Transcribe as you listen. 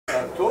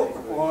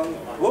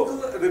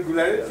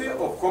regularity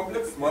of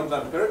complex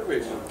Monge-Ampere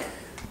equation.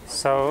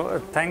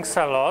 So thanks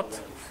a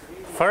lot.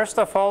 First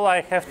of all,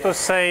 I have to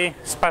say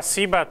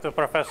spasiba to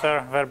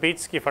Professor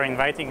Verbitsky for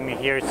inviting me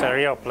here. It's a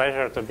real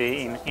pleasure to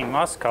be in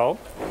Moscow.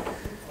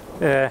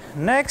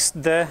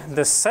 Next,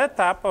 the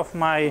setup of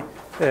my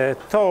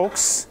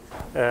talks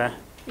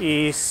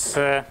is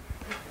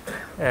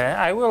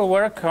I will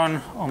work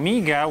on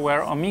omega,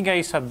 where omega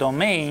is a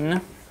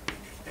domain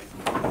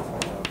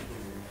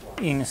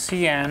in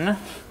Cn,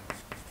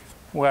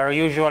 where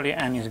usually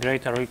n is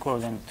greater or equal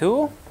than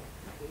 2,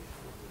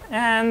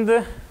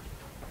 and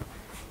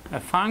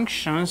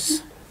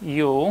functions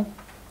u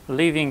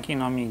living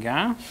in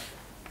omega.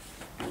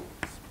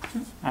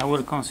 I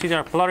will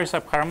consider Flory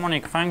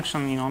subharmonic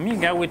function in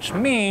omega, which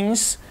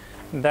means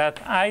that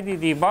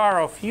IDD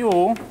bar of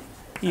u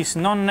is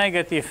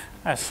non-negative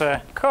as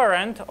a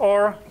current,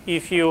 or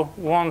if you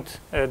want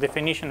a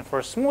definition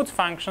for smooth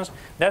functions,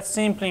 that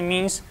simply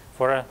means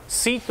for a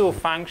C2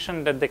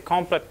 function that the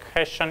complex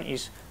Hessian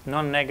is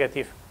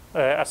non-negative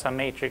as a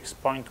matrix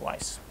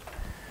pointwise.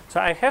 So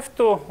I have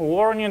to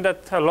warn you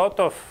that a lot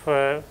of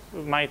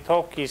my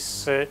talk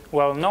is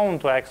well known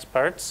to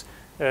experts,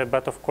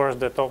 but of course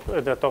the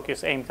talk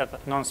is aimed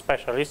at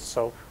non-specialists.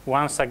 So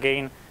once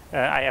again,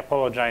 I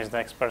apologize to the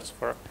experts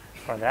for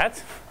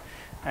that.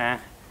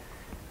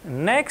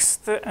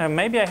 Next,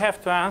 maybe I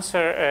have to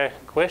answer a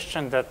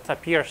question that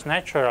appears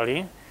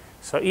naturally.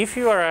 So if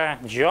you are a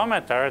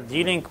geometer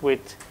dealing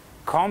with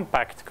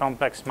compact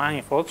complex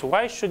manifolds,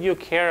 why should you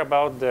care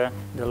about the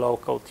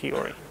local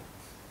theory?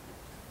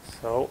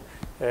 So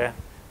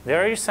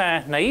there is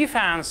a naive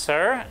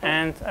answer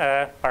and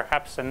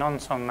perhaps a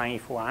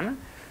non-so-naive one.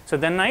 So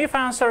the naive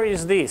answer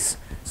is this.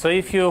 So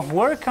if you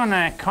work on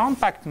a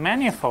compact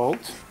manifold,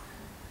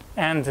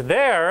 and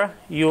there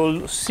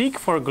you'll seek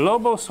for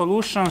global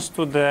solutions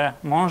to the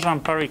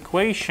Monge-Ampere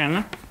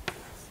equation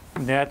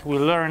that we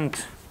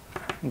learned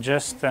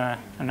just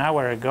an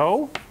hour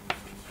ago,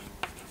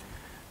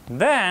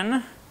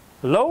 then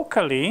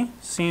locally,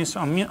 since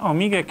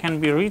omega can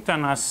be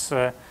written as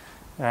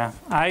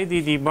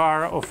IDD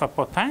bar of a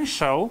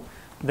potential,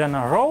 then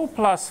rho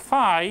plus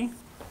phi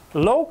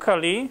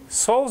locally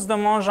solves the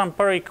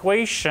Monge-Ampere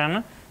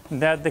equation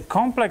that the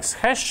complex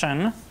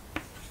Hessian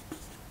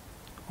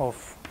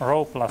of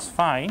rho plus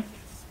phi,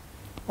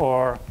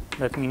 or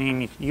let me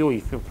name it u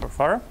if you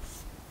prefer,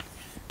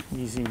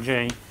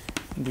 dzj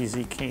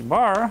dzk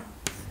bar,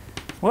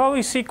 well,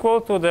 is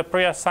equal to the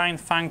preassigned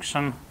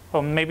function,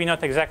 or maybe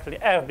not exactly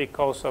f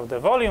because of the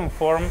volume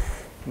form,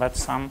 but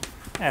some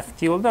f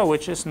tilde,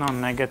 which is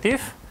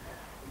non-negative.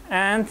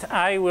 And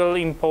I will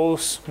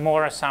impose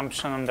more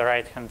assumption on the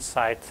right-hand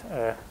side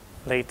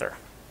later.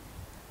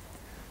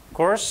 Of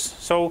course,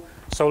 so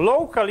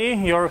locally,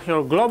 your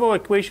global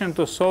equation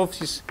to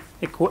solve is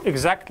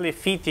exactly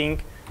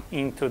fitting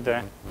into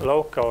the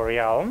local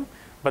realm.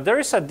 But there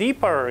is a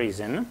deeper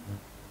reason,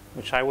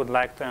 which I would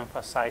like to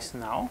emphasize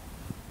now.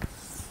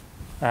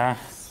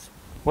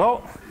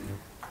 Well,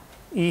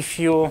 if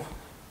you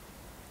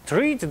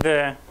treat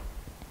the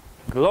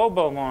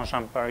global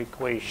Monge-Ampere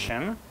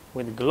equation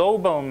with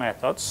global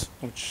methods,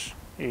 which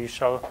you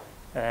shall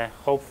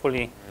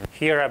hopefully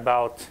hear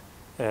about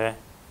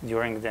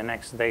during the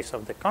next days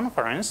of the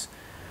conference,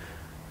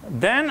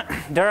 then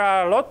there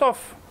are a lot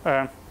of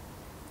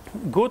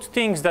good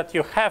things that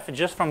you have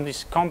just from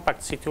this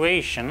compact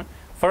situation.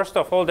 First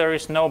of all, there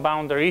is no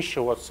boundary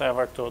issue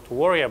whatsoever to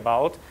worry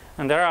about,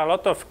 and there are a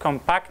lot of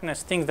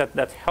compactness things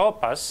that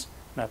help us,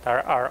 that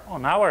are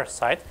on our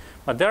side,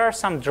 but there are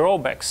some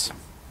drawbacks.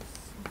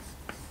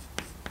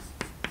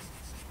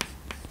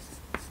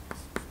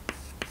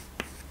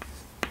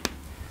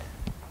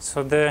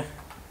 So the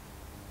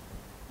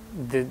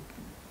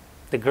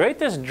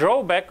greatest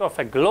drawback of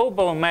a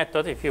global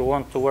method, if you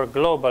want to work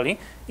globally,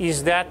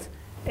 is that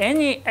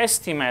any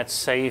estimates,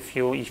 say if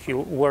you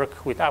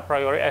work with a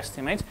priori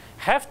estimates,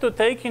 have to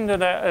take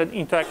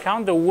into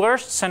account the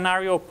worst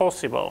scenario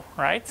possible,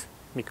 right?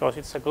 Because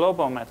it's a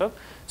global method.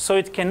 So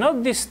it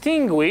cannot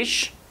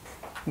distinguish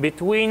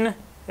between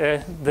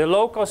the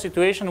local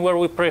situation where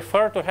we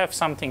prefer to have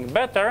something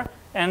better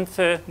and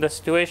the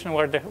situation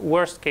where the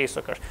worst case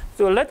occurs.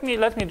 So let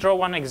me draw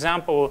one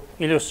example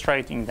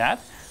illustrating that.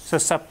 So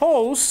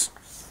suppose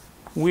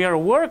we are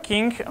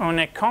working on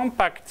a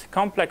compact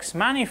complex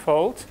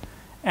manifold,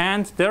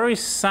 and there is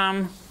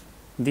some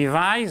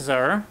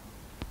divisor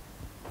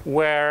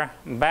where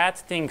bad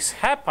things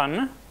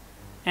happen,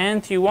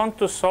 and you want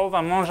to solve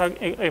a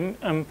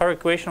Monge-Ampere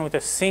equation with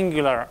a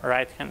singular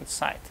right-hand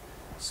side.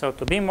 So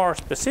to be more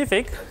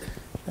specific,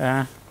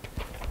 the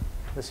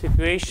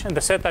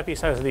setup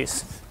is as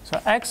this. So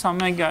X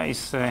omega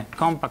is a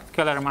compact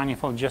Keller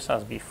manifold just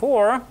as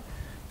before.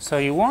 So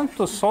you want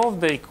to solve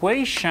the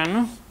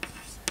equation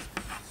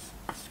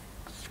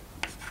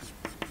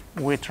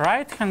with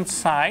right-hand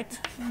side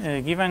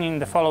given in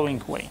the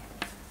following way.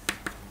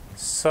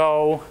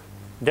 So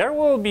there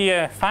will be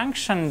a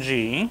function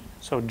g.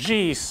 So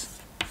g is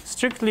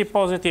strictly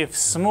positive,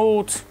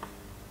 smooth.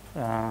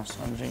 So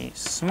g is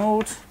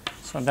smooth.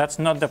 So that's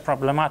not the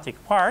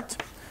problematic part.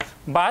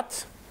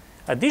 But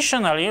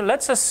Additionally,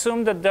 let's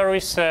assume that there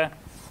is a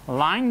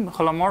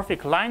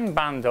holomorphic line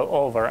bundle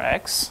over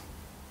X.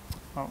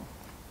 Oh,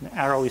 the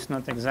arrow is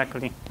not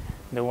exactly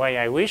the way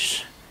I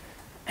wish,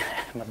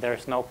 but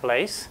there's no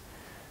place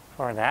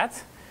for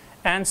that.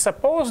 And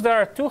suppose there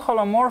are two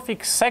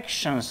holomorphic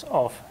sections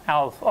of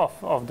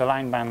the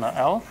line bundle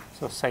L,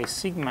 so say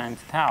sigma and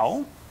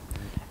tau,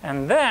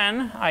 and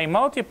then I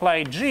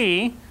multiply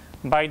G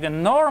by the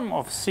norm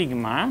of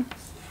sigma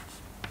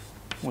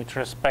with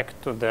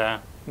respect to the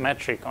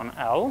metric on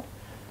L,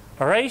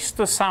 raised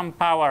to some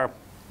power,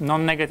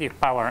 non-negative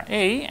power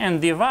A,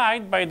 and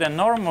divide by the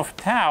norm of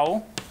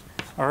tau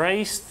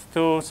raised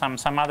to some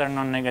other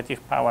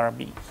non-negative power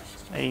B.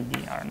 A,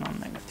 B are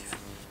non-negative.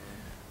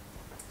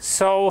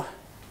 So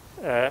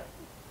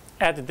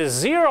at the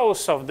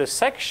zeros of the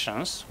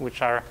sections,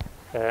 which are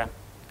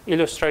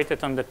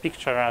illustrated on the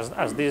picture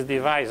as this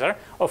divisor,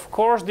 of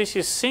course this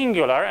is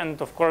singular,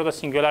 and of course the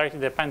singularity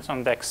depends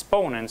on the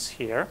exponents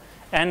here,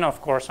 and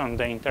of course on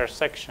the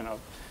intersection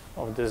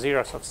of the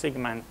zeros of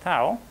sigma and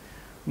tau.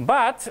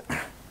 But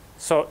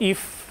so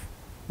if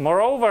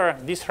moreover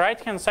this right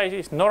hand side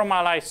is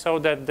normalized so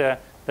that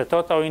the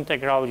total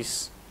integral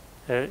is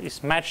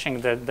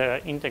matching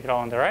the integral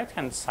on the right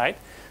hand side,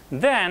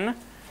 then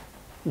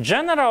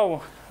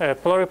general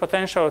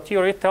pluripotential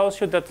theory tells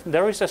you that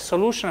there is a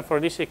solution for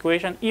this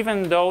equation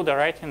even though the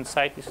right hand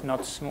side is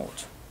not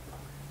smooth.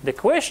 The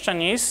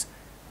question is,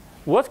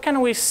 what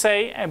can we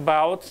say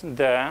about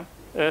the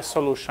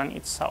solution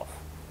itself?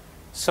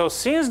 So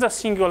since the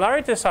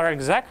singularities are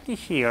exactly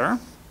here,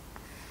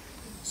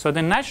 so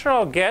the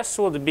natural guess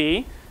would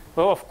be,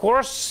 well, of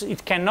course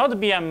it cannot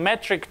be a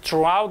metric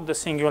throughout the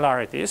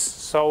singularities,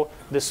 so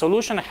the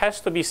solution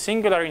has to be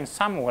singular in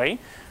some way.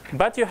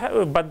 But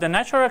the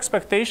natural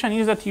expectation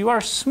is that you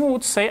are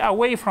smooth, say,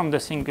 away from the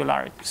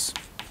singularities.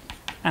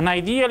 And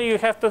ideally, you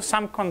have to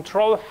some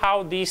control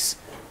how this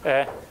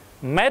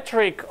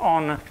metric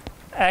on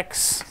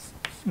X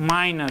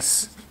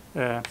minus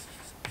the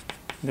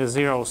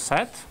zero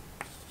set.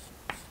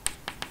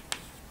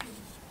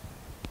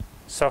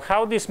 So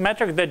how this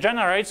metric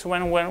degenerates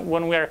when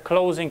we are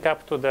closing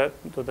up to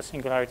the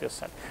singularity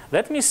set.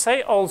 Let me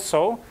say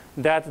also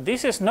that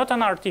this is not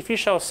an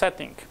artificial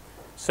setting.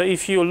 So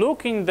if you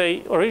look in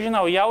the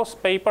original Yau's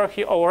paper,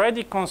 he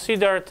already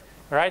considered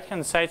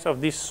right-hand sides of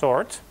this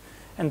sort.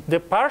 And the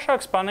partial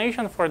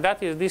explanation for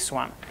that is this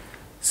one.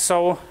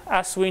 So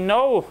as we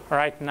know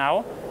right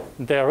now,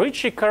 the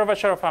Ricci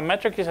curvature of a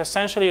metric is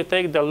essentially you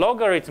take the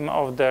logarithm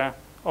of the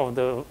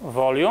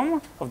volume,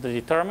 of the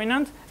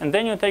determinant, and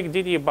then you take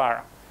dd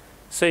bar.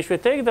 So if you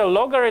take the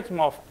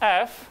logarithm of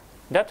f,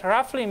 that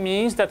roughly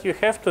means that you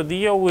have to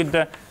deal with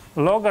the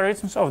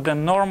logarithms of the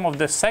norm of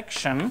the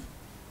section.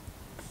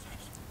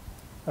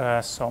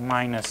 So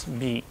minus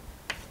b,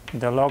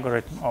 the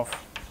logarithm of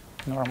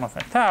norm of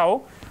a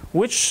tau,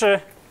 which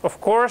of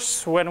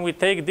course when we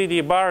take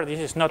dd bar, this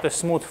is not a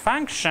smooth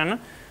function,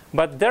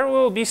 but there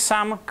will be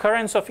some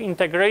currents of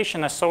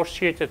integration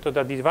associated to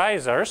the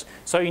divisors.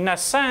 So in a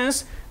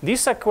sense,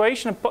 this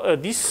equation,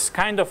 this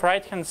kind of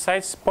right-hand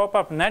sides pop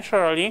up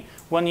naturally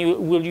when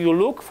you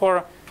look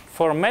for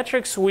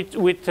metrics with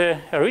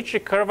Ricci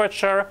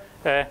curvature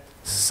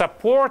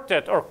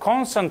supported or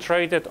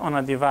concentrated on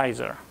a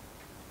divisor.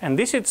 And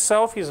this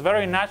itself is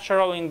very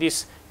natural in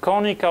this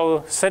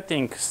conical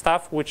setting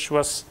stuff, which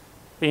was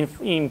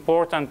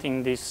important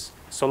in this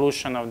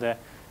solution of the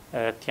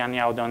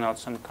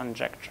Tianyao-Donaldson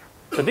conjecture.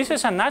 So this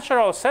is a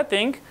natural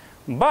setting,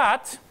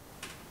 but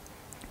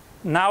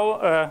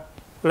now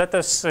let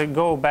us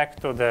go back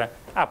to the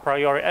a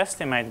priori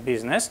estimate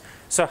business.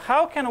 So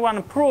how can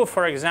one prove,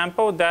 for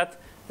example, that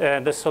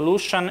the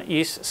solution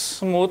is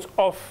smooth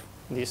of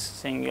this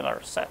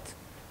singular set?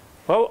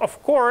 Well,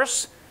 of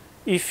course,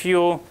 if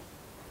you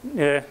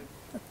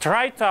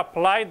try to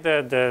apply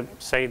the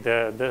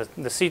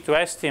C2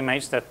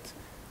 estimates that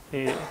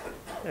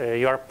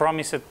you are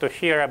promised to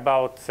hear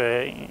about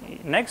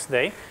next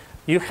day,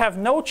 you have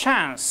no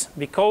chance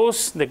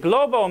because the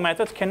global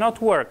method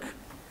cannot work.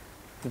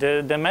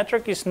 The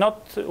metric is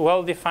not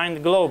well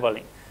defined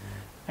globally.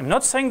 I'm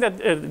not saying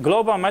that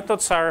global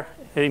methods are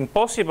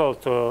impossible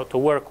to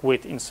work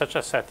with in such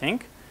a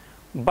setting,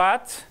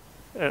 but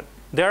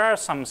there are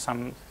some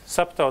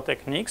subtle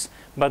techniques,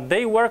 but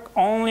they work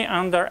only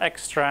under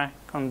extra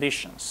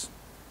conditions.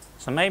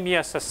 So maybe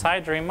as a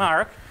side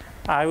remark,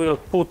 I will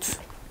put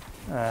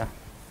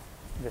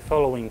the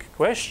following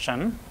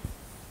question,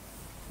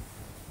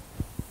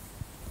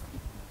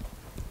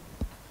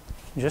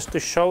 just to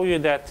show you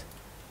that,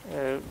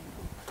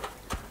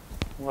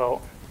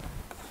 well,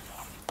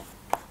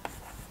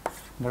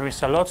 there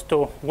is a lot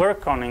to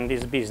work on in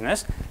this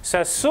business.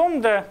 So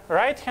assume the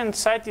right-hand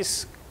side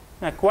is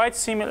quite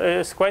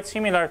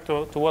similar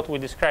to what we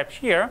described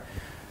here.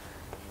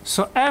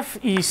 So f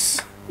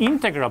is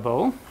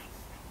integrable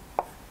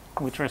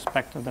with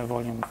respect to the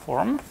volume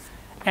form,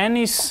 and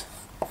is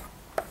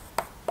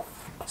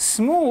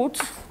smooth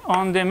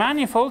on the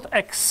manifold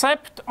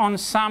except on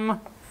some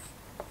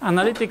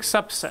analytic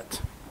subset,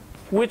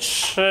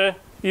 which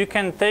you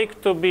can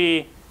take to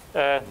be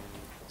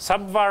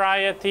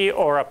subvariety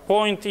or a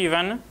point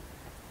even,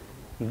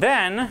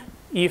 then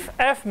if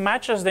f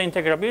matches the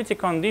integrability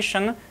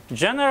condition,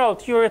 general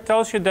theory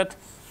tells you that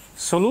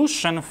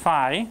solution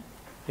phi,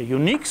 the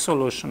unique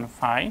solution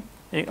phi,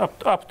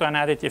 up to an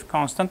additive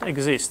constant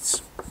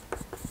exists.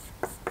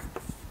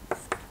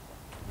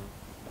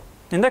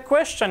 And the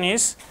question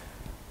is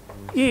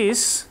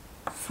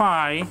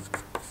phi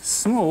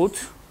smooth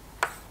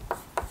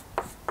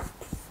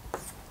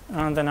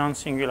on the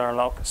non-singular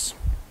locus?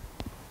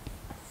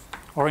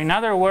 Or in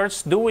other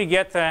words, do we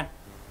get a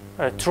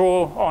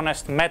true,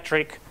 honest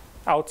metric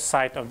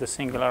outside of the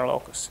singular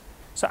locus?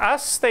 So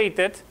as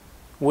stated,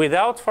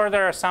 without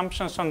further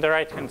assumptions on the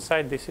right-hand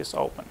side, this is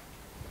open.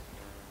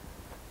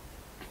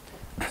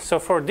 So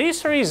for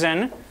this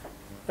reason,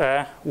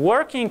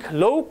 working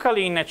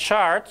locally in a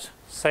chart,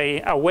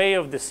 say away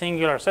of the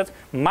singular set,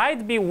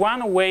 might be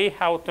one way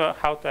how to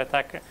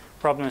attack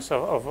problems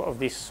of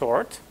this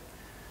sort.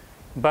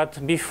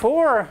 But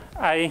before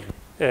I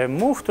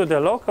move to the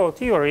local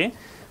theory,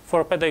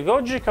 for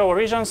pedagogical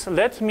reasons,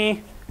 let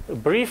me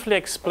briefly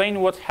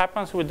explain what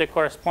happens with the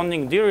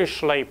corresponding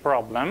Dirichlet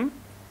problem,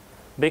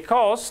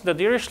 because the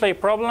Dirichlet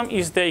problem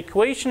is the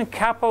equation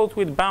coupled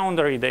with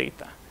boundary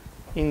data.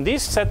 In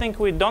this setting,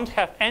 we don't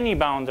have any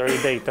boundary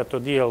data to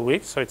deal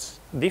with, so it's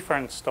a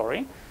different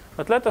story.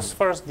 But let us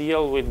first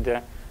deal with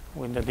the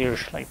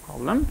Dirichlet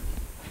problem.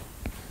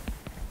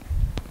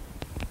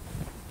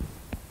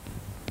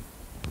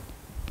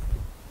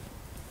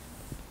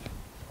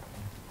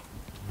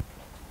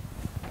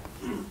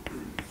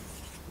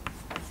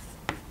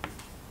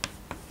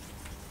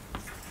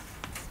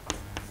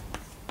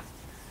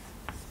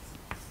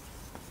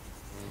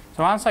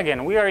 So once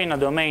again, we are in a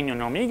domain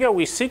in omega.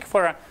 We seek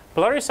for a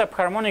Polaris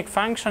subharmonic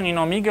function in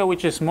omega,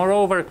 which is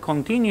moreover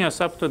continuous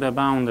up to the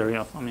boundary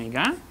of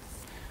omega,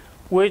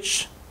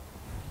 which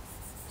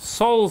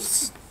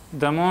solves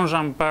the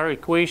Monge-Ampere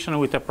equation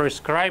with a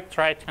prescribed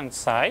right-hand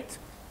side.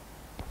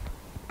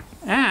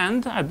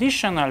 And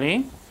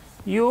additionally,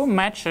 U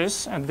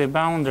matches at the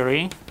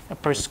boundary a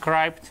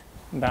prescribed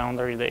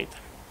boundary data.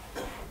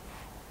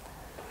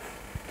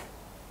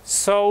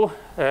 So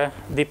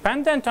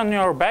dependent on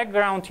your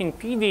background in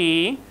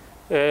PDE,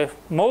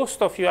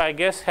 most of you, I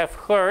guess, have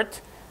heard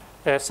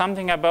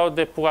something about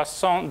the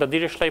Poisson, the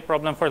Dirichlet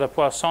problem for the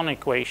Poisson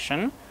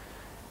equation,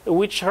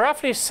 which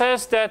roughly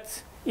says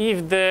that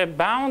if the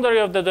boundary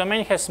of the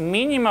domain has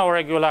minimal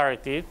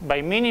regularity,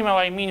 by minimal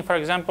I mean, for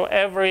example,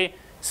 every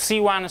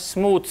C1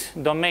 smooth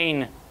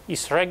domain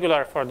is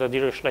regular for the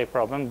Dirichlet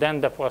problem, then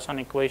the Poisson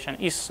equation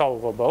is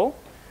solvable.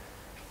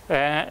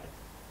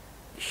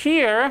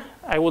 Here,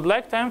 I would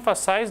like to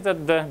emphasize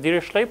that the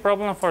Dirichlet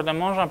problem for the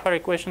Monge-Ampere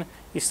equation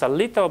is a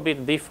little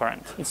bit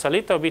different. It's a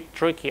little bit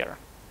trickier.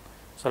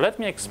 So let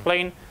me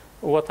explain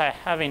what I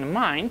have in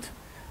mind.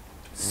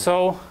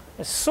 So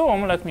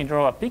assume, let me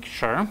draw a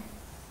picture,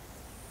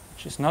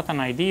 which is not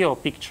an ideal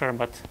picture,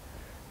 but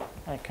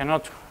I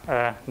cannot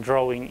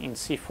draw in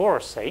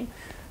C4, say.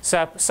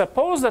 So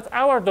suppose that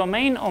our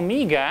domain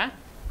omega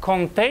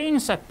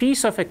contains a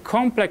piece of a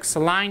complex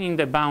line in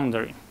the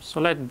boundary.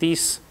 So let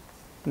this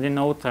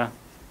denote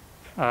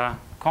a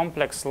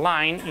complex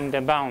line in the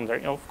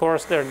boundary. Of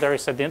course, there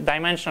is a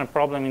dimensional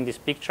problem in this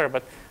picture,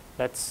 but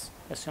let's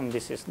assume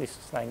this is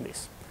like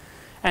this.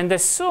 And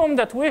assume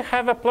that we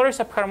have a Polaris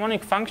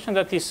subharmonic function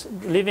that is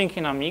living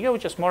in omega,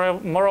 which is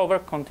moreover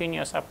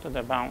continuous up to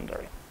the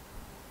boundary.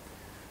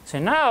 So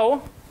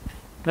now,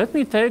 let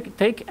me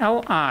take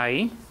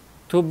Li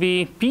to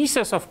be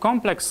pieces of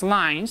complex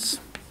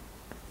lines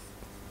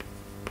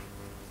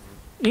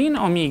in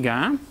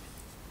omega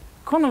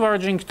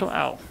converging to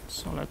L.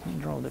 So let me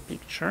draw the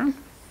picture.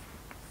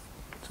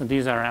 So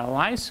these are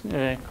Li's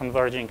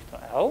converging to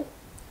L.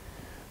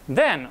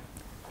 Then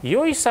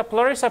U is a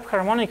Polaris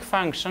subharmonic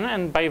function,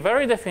 and by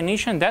very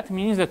definition that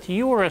means that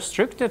U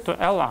restricted to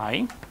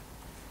Li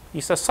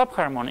is a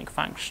subharmonic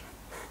function,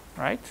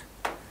 right?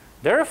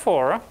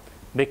 Therefore,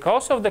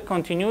 because of the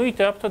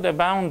continuity up to the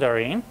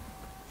boundary,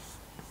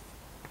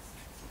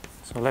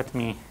 so let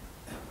me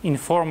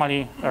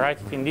informally write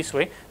it in this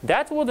way,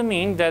 that would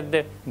mean that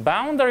the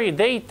boundary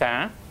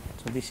data,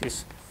 so this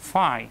is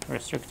phi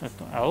restricted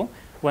to L,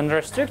 when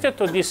restricted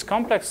to this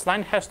complex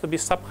line has to be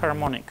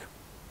subharmonic.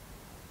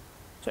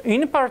 So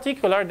in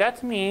particular,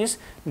 that means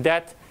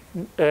that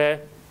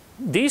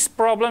this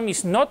problem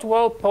is not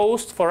well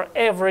posed for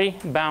every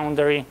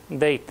boundary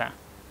data.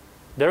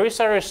 There is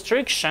a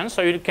restriction,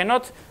 so you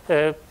cannot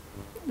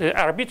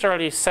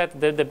arbitrarily set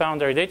the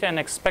boundary data and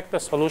expect a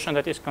solution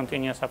that is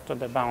continuous up to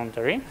the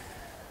boundary.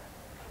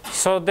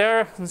 So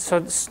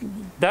thus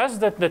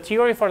the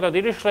theory for the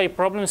Dirichlet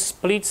problem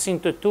splits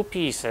into two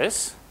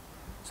pieces.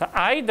 So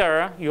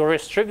either you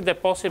restrict the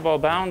possible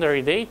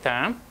boundary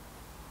data,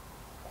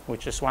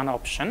 which is one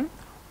option,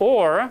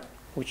 or,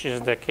 which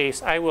is the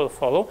case I will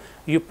follow,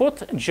 you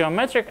put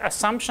geometric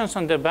assumptions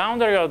on the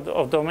boundary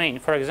of domain.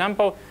 For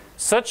example,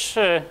 such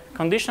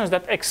conditions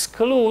that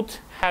exclude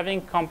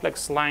having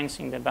complex lines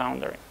in the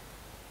boundary.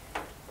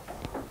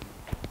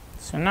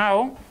 So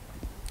now,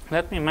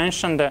 let me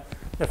mention the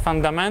the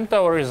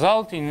fundamental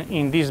result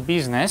in this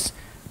business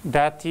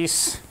that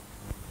is,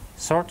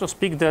 so to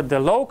speak, the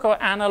local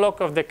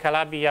analog of the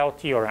Calabi-Yau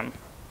theorem,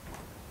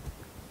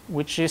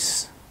 which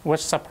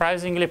was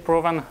surprisingly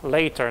proven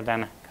later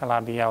than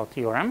Calabi-Yau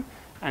theorem,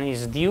 and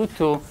is due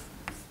to,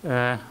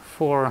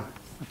 for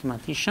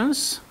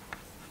mathematicians,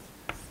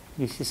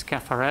 this is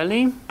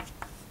Caffarelli,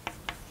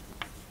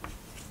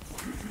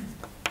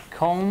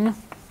 Kohn,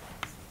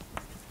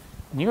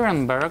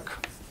 Nuremberg,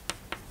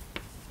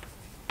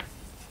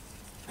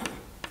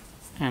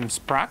 and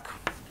Sprague.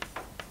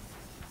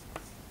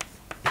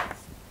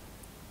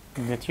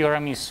 The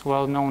theorem is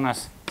well known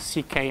as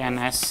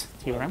CKNS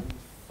theorem. In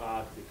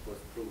fact, it was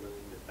proven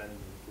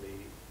independently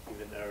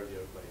even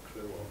earlier by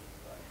Krylov.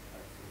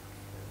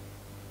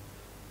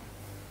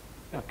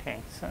 Okay,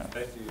 so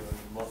Especially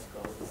in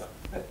Moscow.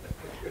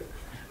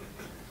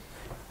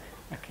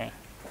 okay.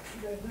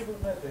 I never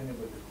met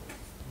anybody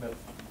who met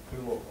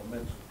Krylov or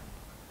mentioned.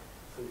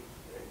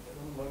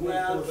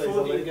 Well,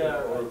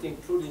 Schrödinger, I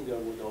think Schrödinger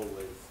would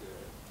always.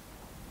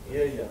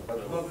 Yeah,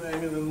 but not, I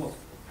mean, in Moscow.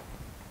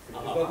 If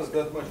it's not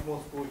that much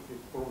Moscow,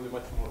 it's probably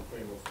much more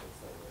famous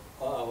outside.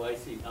 Oh, I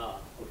see.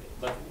 Okay.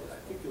 But I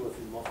think he was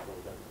in Moscow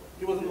then.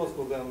 He was in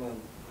Moscow then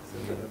and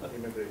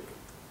immigrated.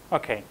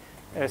 Okay,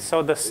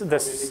 so the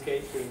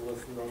Communication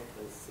was not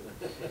as.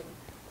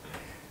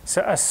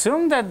 so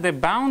assume that the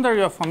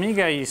boundary of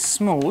omega is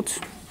smooth.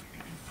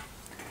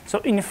 So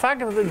in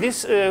fact,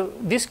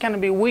 this can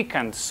be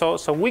weakened.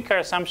 So weaker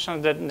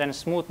assumptions than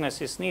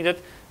smoothness is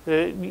needed.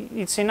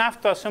 It's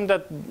enough to assume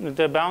that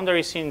the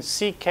boundary is in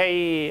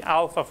CK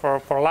alpha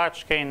for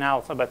large K in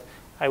alpha, but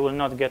I will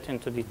not get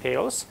into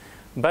details.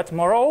 But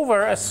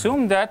moreover,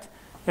 assume that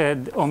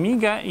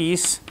omega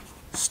is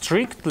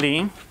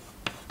strictly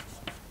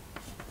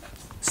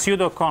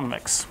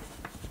pseudo-convex.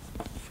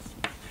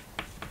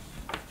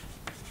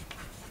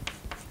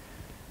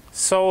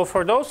 So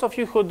for those of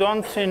you who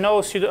don't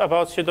know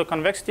about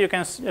pseudo-convexity, you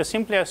can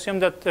simply assume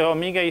that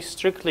omega is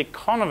strictly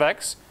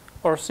convex,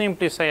 or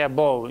simply say a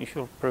ball, if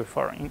you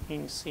prefer,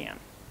 in CN.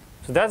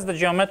 So that's the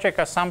geometric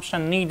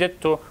assumption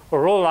needed to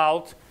rule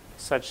out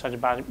such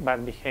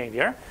bad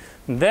behavior.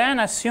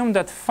 Then assume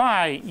that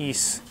phi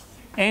is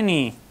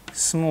any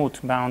smooth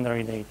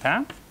boundary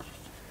data.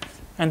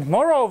 And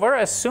moreover,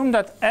 assume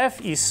that f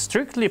is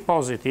strictly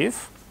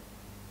positive,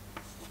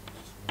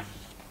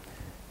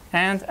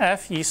 and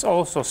f is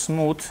also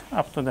smooth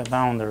up to the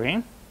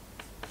boundary.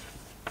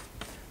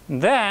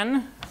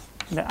 Then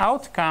the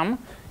outcome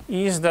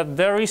is that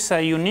there is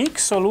a unique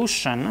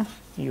solution,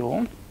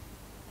 U,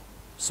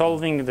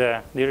 solving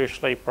the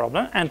Dirichlet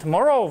problem, and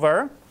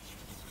moreover,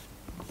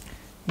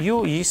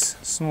 U is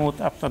smooth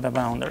up to the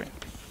boundary.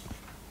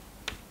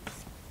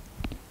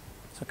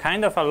 So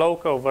kind of a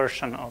local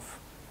version of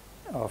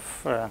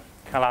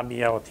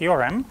Calabi-Yau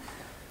theorem.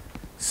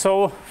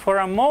 So for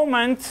a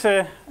moment,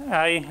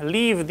 I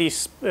leave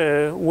this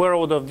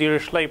world of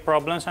Dirichlet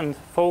problems and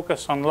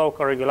focus on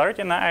local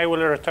regularity, and I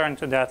will return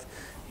to that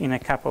in a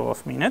couple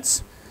of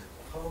minutes.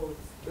 How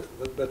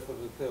that Bedford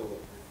Taylor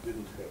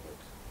didn't have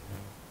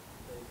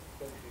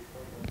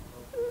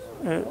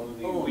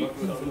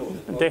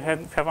it? They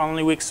have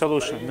only weak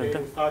solution.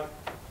 in fact,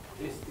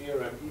 this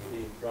theorem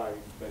easily implies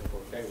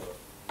Bedford Taylor.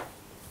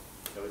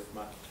 So it's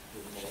much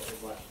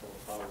more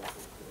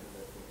powerful.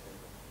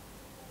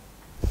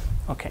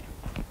 Okay,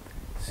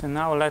 so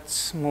now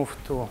let's move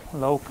to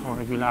local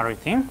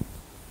regularity.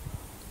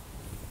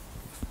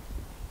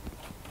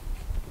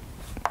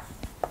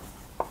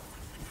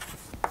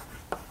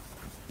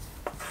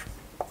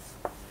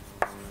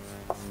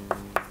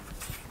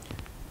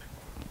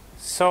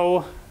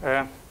 So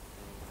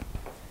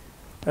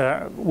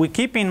we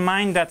keep in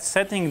mind that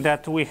setting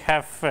that we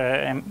have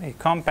a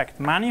compact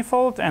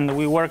manifold and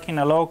we work in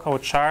a local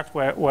chart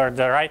where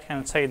the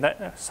right-hand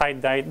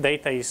side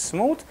data is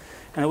smooth,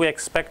 and we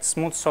expect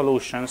smooth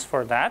solutions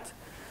for that.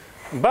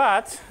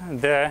 But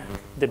the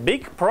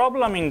big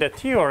problem in the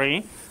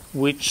theory,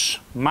 which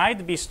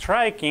might be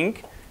striking,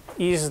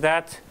 is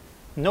that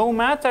no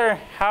matter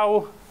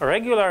how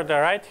regular the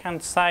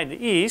right-hand side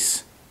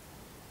is,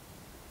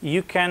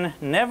 you can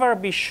never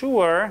be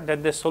sure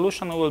that the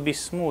solution will be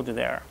smooth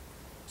there.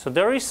 So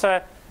there is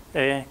a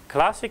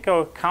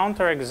classical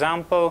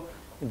counterexample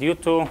due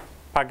to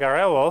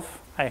Pagarelov,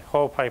 I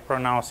hope I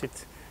pronounce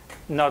it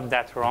not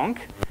that wrong,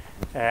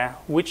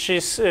 which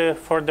is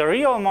for the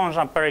real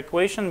Monge-Ampere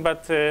equation,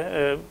 but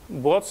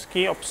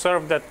Błotsky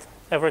observed that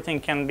everything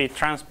can be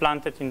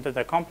transplanted into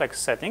the complex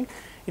setting.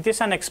 It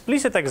is an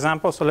explicit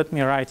example, so let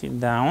me write it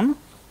down.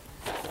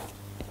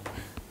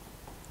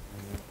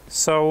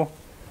 So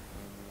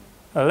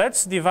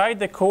let's divide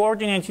the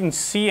coordinate in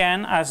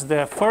Cn as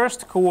the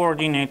first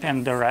coordinate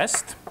and the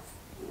rest.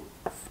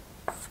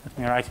 Let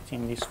me write it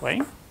in this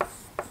way.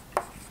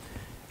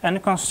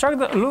 And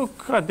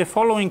look at the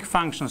following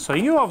function. So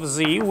u of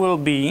z will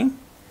be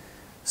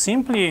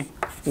simply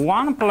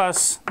 1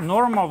 plus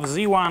norm of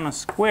z1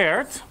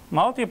 squared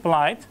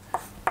multiplied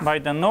by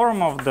the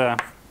norm of the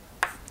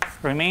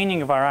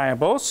remaining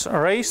variables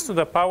raised to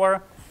the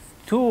power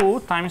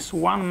 2 times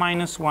 1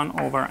 minus 1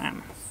 over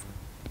n.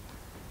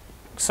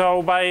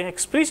 So by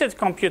explicit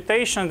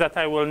computation that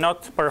I will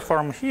not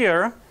perform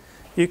here,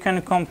 you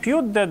can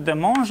compute that the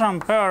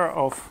Monge-Ampere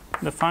of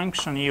the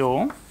function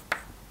u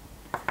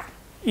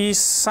is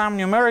some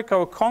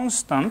numerical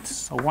constant,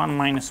 so 1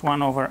 minus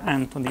 1 over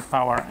n to the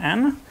power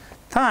n,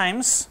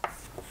 times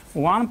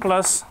 1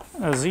 plus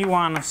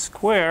z1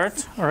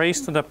 squared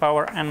raised to the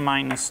power n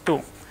minus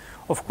 2.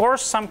 Of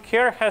course, some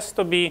care has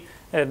to be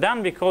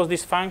done because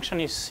this function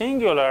is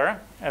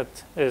singular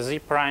at z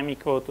prime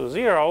equal to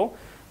 0,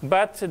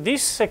 but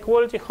this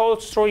equality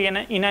holds true in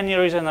any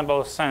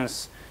reasonable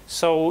sense.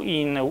 So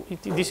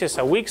this is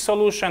a weak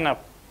solution, a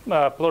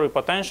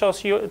pluripotential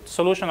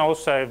solution,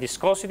 also a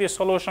viscosity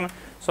solution,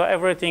 so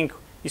everything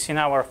is in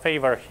our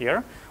favor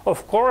here.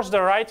 Of course,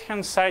 the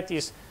right-hand side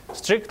is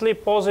strictly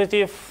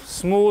positive,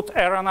 smooth,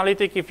 error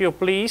analytic if you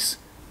please,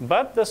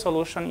 but the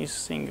solution is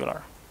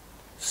singular.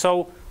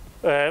 So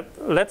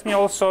let me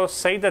also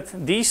say that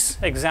this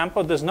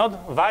example does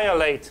not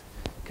violate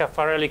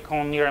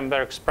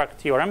Caffarelli-Kohn-Nirenberg-Sprague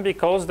theorem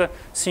because the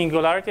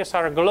singularities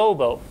are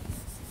global.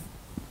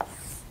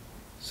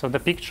 So the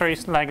picture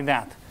is like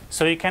that.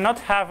 So you cannot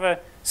have a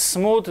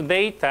smooth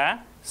data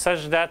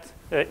such that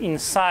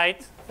inside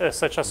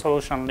such a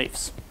solution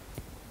lives.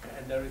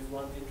 And there is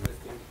one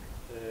interesting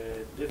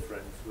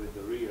difference with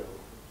the real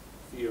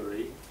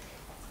theory,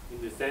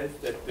 in the sense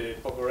that the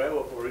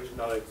Pogorelov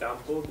original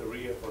example, for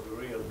the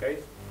real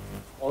case,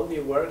 only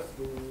works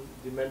in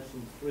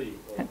dimension 3.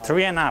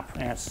 3 and up,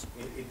 yes.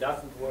 It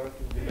doesn't work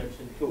in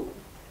dimension 2.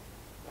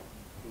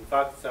 In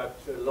fact, such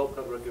a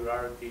local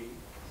regularity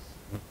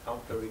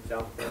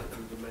counterexample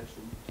in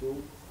dimension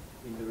 2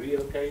 in the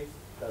real case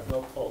does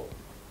not hold.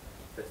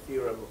 The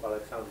theorem of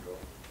Alexandrov.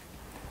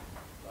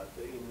 But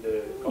in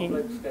the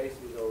complex case,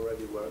 it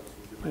already works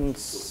in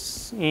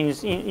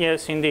dimension 2.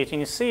 Yes, indeed.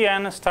 In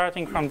Cn,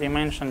 starting from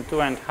dimension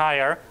 2 and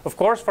higher. Of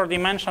course, for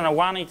dimension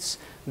 1, it's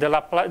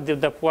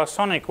the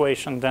Poisson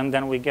equation.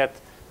 Then we get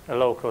a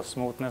local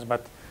smoothness,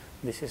 but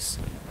this is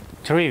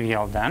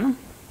trivial then.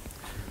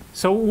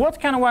 So what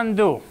can one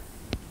do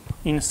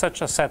in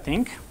such a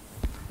setting?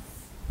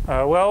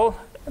 Well,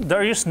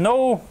 there is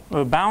no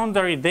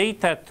boundary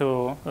data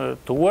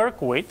to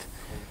work with,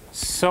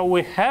 so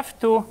we have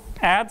to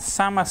add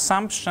some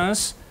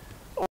assumptions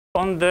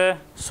on the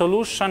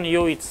solution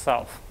u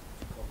itself.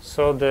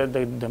 So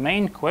the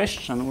main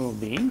question will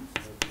be,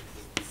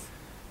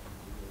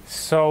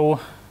 so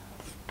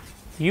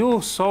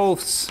u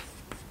solves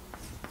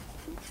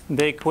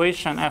the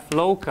equation f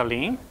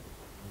locally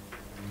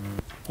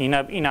in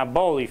a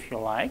ball, if you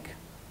like.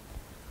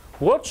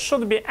 What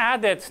should be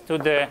added to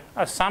the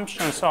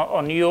assumptions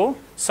on u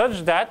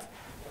such that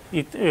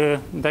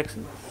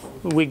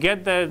we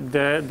get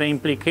the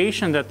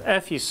implication that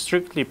f is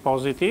strictly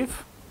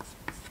positive,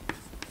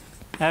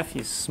 f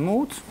is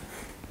smooth.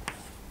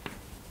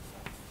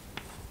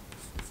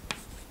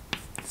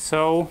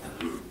 So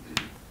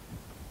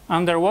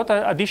under what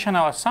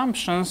additional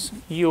assumptions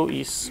u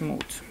is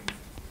smooth?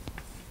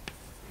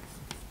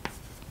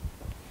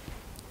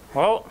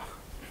 Well,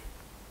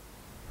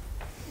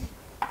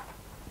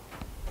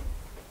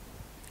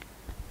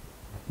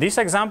 this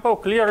example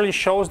clearly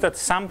shows that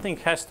something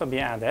has to be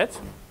added.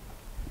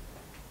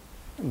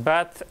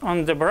 But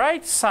on the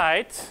bright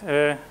side,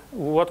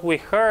 what we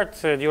heard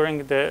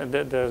during the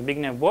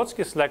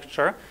Zbigniew-Błodzki's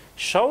lecture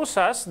shows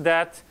us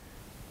that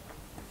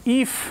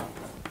if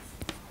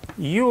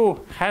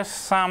u has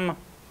some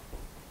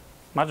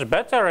much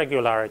better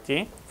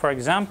regularity, for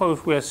example,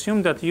 if we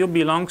assume that u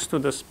belongs to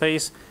the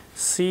space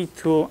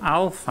C2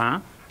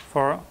 alpha,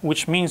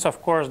 which means,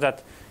 of course,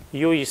 that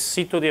u is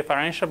C2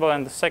 differentiable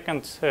and the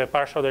second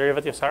partial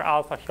derivatives are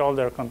alpha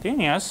Hölder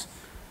continuous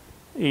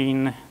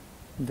in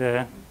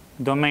the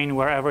domain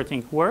where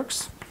everything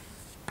works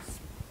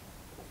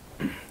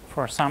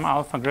for some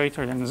alpha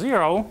greater than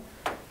 0,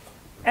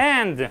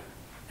 and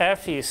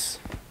f is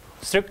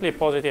strictly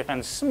positive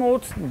and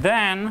smooth,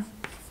 then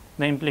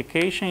the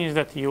implication is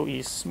that u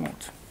is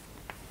smooth.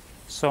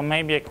 So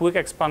maybe a quick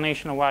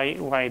explanation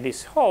why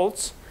this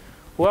holds.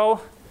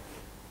 Well,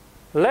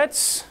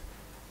 let's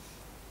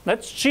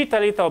cheat a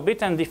little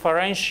bit and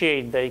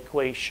differentiate the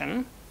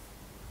equation.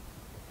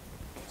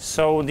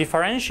 So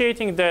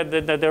differentiating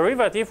the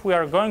derivative, we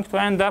are going to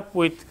end up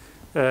with,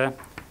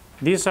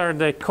 these are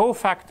the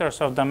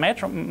cofactors of the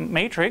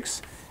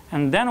matrix.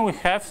 And then we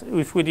have,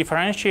 if we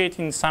differentiate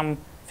in some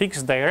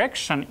fixed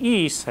direction,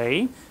 E,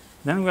 say,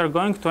 then we are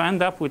going to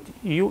end up with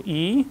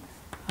UE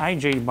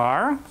ij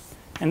bar.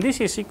 And this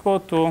is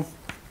equal to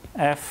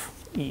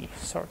Fe,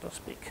 so to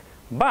speak.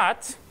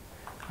 But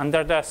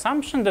under the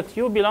assumption that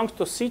u belongs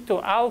to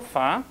C2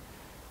 alpha,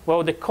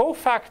 well, the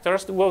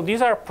cofactors, well,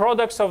 these are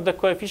products of the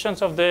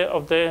coefficients of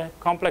the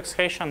complex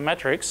Hessian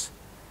matrix.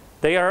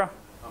 They are.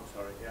 I'm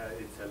sorry. Yeah,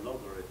 it's a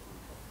logarithm.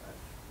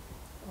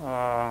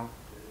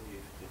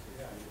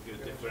 You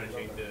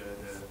differentiate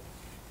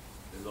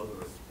the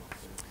logarithm.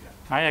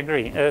 Yeah. I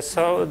agree.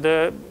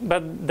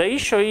 But the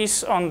issue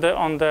is on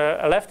the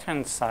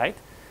left-hand side.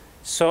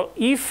 So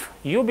if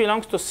u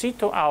belongs to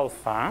C2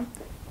 alpha,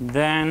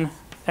 then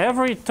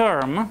every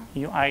term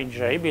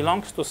uij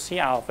belongs to C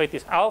alpha. It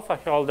is alpha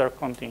Hölder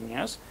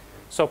continuous.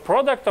 So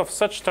product of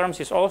such terms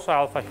is also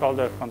alpha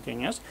Hölder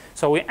continuous.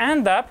 So we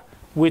end up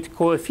with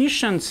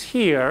coefficients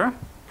here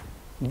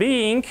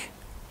being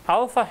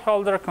alpha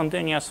Hölder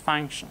continuous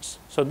functions.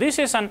 So this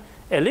is an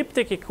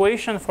elliptic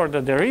equation for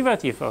the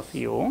derivative of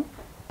u,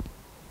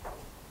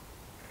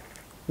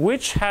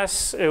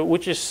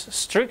 which is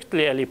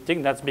strictly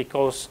elliptic. That's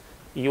because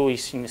u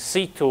is in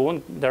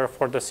C2,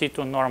 therefore the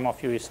C2 norm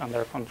of u is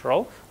under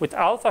control, with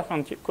alpha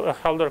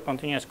Hölder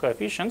continuous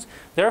coefficients.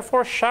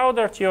 Therefore,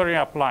 Schauder theory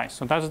applies.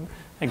 So that's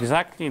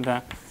exactly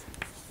the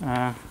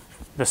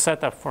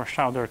setup for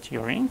Schauder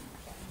theory.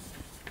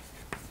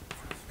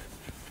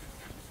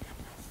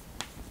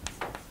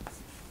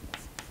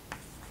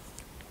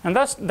 And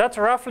that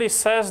roughly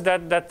says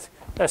that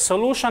a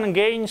solution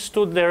gains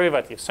two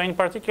derivatives. So in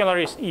particular,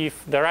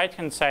 if the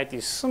right-hand side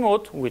is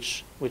smooth,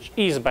 which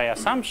is by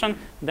assumption,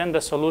 then the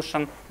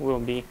solution will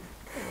be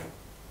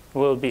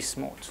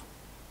smooth.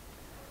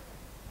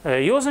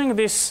 Using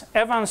this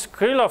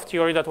Evans-Krylov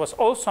theory that was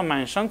also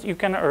mentioned, you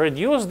can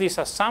reduce this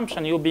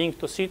assumption, u being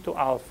to C2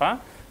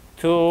 alpha,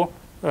 to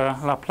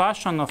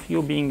Laplacian of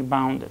u being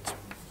bounded.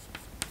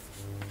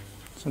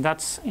 So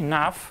that's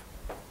enough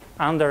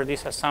under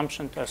this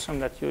assumption to assume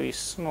that u is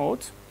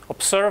smooth.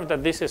 Observe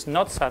that this is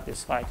not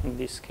satisfied in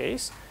this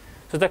case.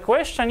 So the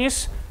question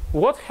is,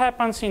 what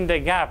happens in the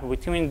gap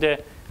between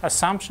the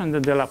assumption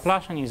that the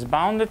Laplacian is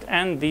bounded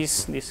and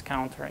this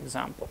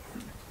counterexample?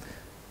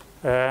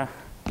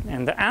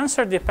 And the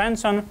answer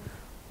depends on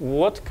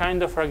what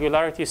kind of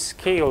regularity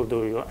scale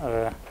do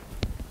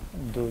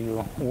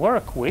you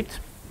work with.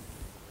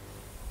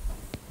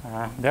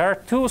 There are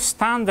two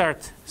standard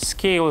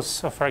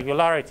scales of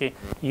regularity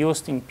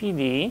used in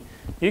PDE.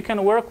 You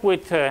can work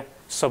with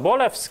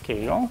Sobolev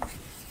scale,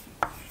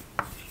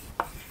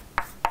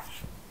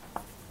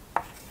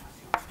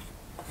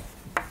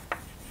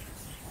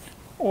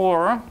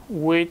 or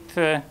with,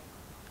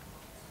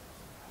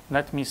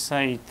 let me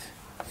say it,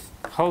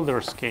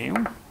 Hölder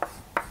scale.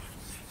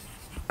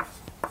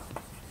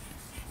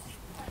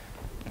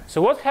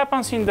 So what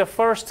happens in the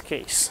first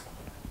case?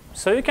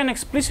 So you can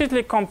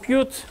explicitly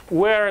compute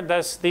where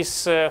does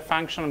this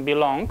function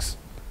belongs.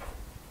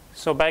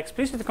 So by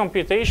explicit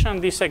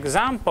computation, this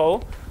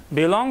example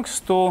belongs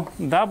to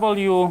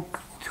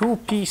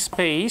W2P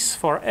space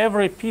for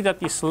every P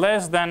that is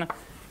less than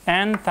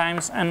n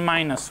times n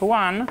minus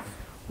 1,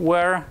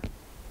 where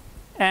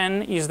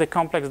n is the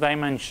complex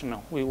dimension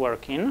we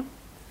work in.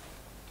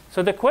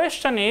 So the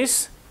question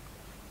is,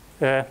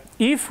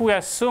 if we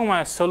assume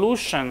a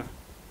solution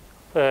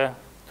to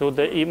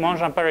the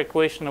Monge-Ampere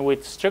equation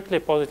with strictly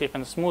positive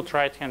and smooth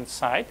right-hand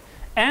side,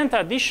 and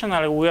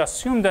additionally we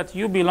assume that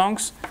u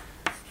belongs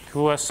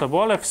to a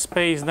Sobolev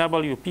space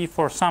WP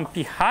for some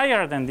P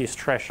higher than this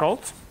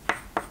threshold,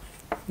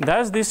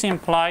 does this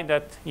imply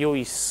that u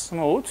is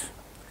smooth?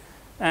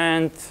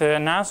 And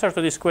an answer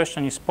to this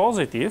question is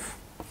positive.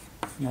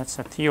 That's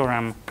a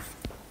theorem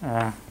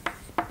by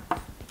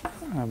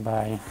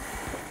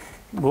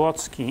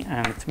Błotsky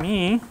and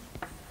me,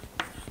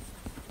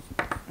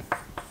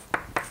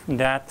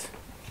 that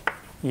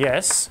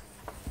yes.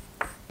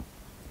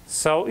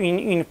 So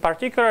in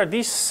particular,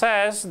 this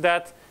says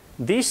that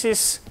this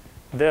is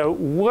the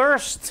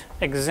worst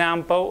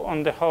example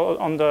on the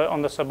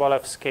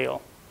Sobolev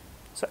scale.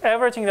 So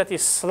everything that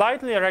is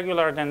slightly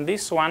irregular than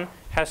this one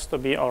has to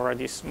be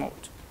already smooth.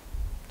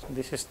 So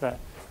this is the,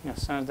 in a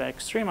sense, the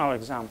extremal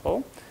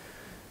example.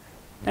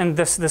 And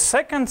the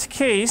second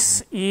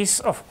case is,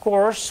 of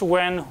course,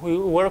 when we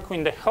work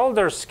in the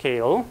Hölder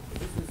scale.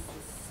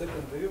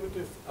 Second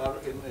derivatives are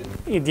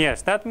in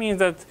Yes, that means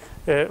that,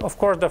 of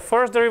course, the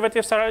first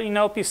derivatives are in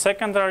LP,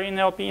 second are in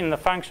LP, and the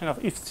function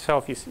of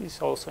itself is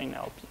also in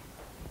LP.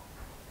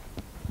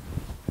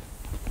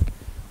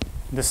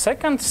 The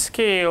second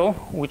scale,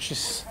 which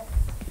is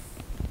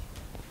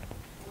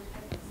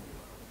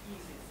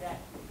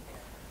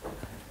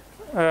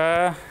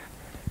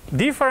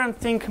different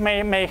thing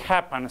may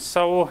happen.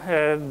 So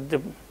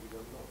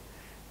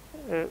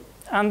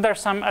under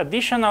some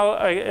additional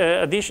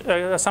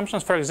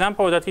assumptions, for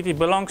example, that it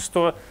belongs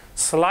to a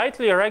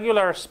slightly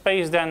irregular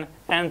space than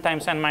n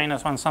times n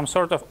minus 1, some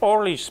sort of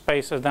Orlich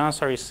space, as the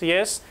answer is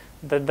yes,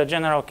 the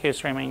general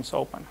case remains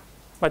open.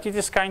 But it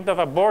is kind of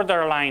a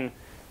borderline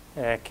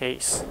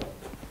case.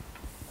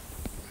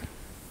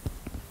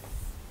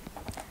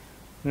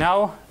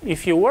 Now,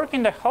 if you work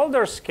in the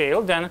Hölder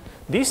scale, then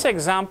this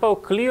example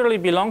clearly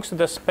belongs to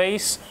the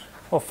space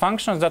of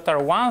functions that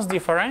are once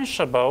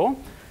differentiable,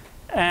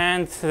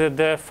 and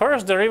the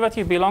first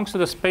derivative belongs to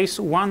the space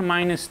 1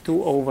 minus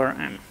 2 over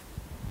n.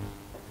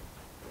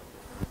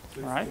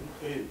 So right?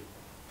 A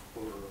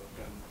for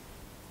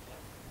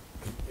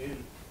A 1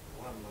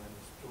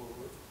 minus 2.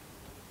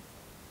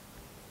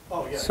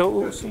 Oh, yeah.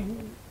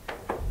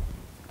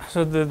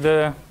 So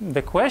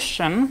the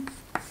question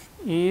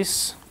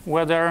is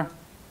whether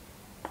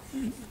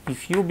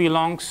if u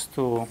belongs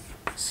to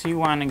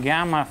C1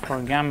 gamma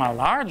for gamma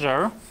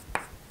larger,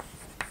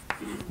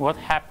 what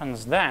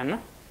happens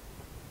then?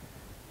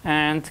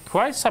 And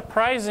quite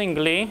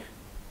surprisingly,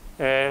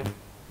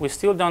 we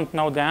still don't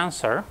know the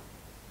answer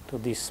to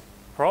this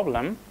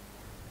problem.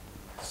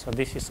 So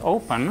this is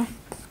open.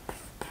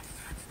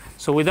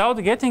 So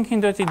without getting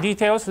into the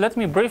details, let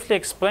me briefly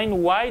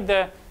explain why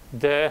the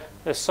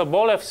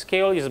Sobolev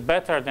scale is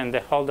better than the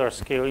Holder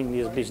scale in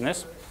this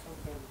business.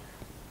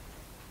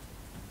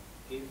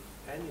 If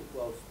n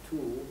equals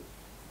 2,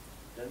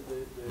 then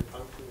the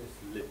function is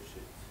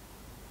Lipschitz.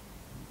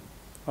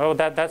 Well,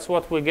 that's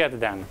what we get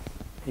then,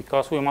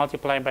 because we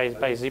multiply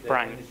by z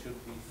prime. Then it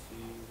should be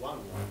C11.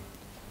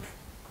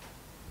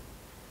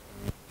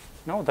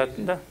 No,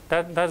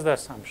 that's the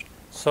assumption.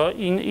 So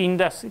in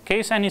this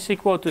case n is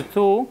equal to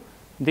 2,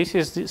 this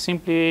is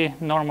simply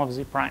norm of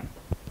z prime.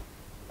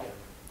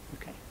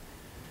 Okay.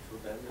 So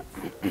then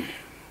it's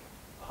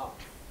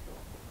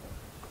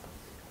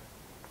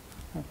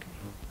Okay.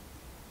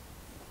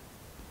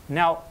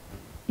 Now,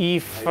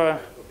 if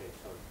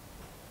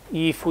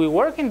we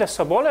work in the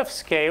Sobolev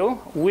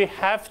scale, we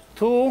have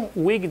two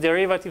weak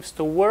derivatives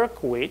to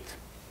work with.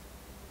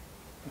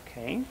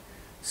 Okay.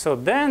 So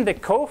then the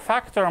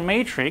cofactor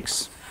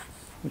matrix,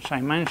 which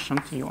I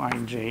mentioned,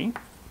 Uij,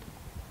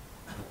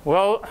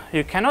 well,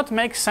 you cannot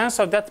make sense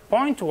of that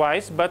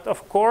pointwise, but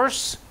of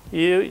course,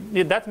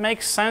 that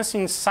makes sense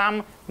in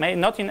some,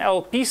 not in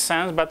LP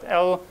sense, but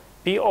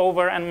LP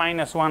over n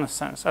minus 1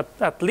 sense.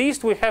 At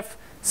least we have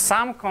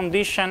some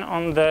condition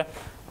on the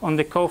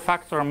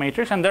cofactor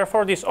matrix, and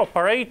therefore this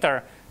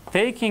operator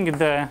taking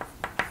the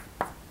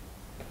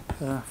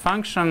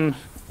function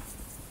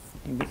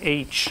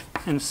h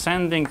and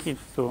sending it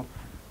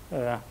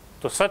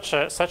to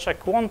such a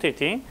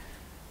quantity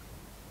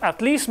at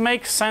least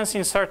makes sense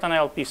in certain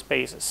LP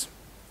spaces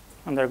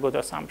under good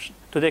assumption.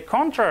 To the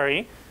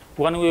contrary,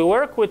 when we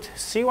work with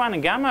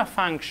C1 gamma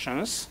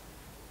functions,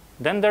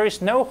 then there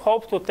is no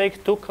hope to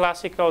take two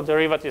classical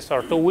derivatives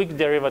or two weak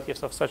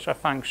derivatives of such a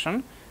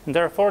function, and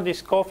therefore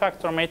this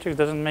cofactor matrix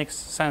doesn't make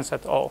sense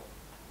at all.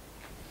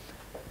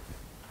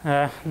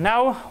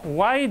 Now,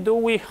 why do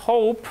we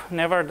hope,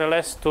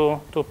 nevertheless,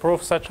 to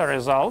prove such a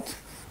result?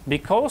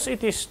 Because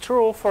it is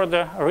true for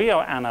the real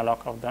analog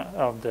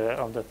of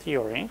the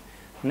theory.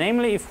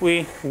 Namely, if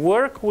we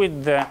work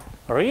with the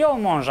real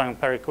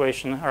Monge-Ampere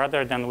equation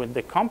rather than with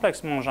the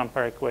complex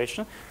Monge-Ampere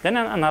equation, then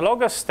an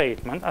analogous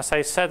statement, as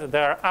I said,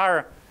 there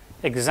are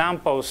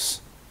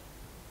examples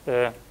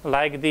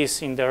like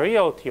this in the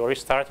real theory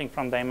starting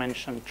from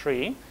dimension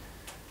 3.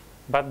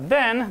 But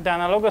then the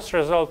analogous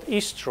result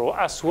is true,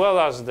 as well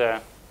as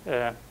the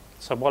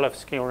Sobolev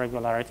scale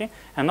regularity.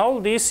 And all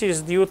this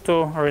is due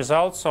to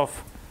results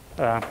of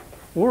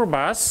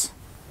Urbas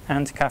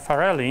and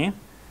Caffarelli.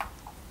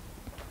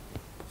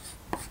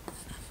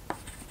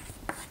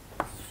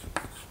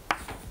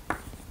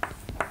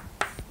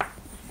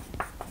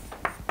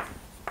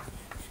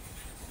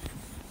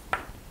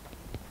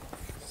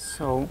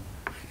 So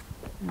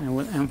I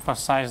will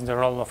emphasize the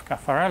role of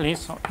Caffarelli.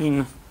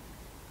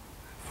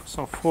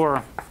 So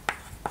for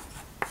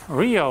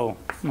real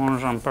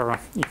Monge-Ampere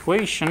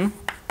equation,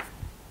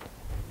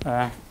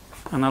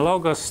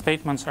 analogous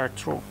statements are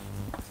true.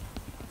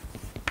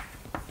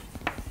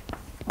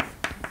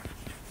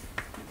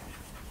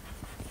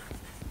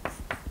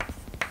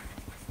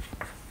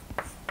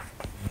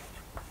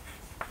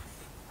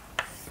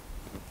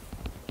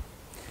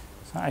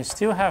 So I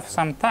still have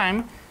some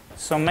time,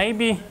 so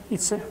maybe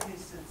it's a...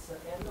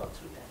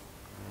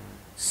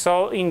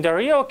 So in the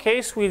real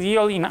case, we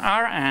deal in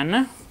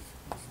Rn,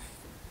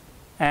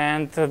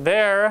 and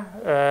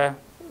there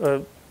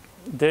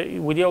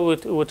we deal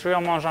with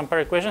real Monge-Ampere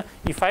equation.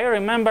 If I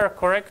remember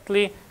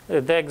correctly,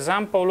 the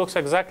example looks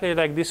exactly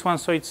like this one.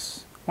 So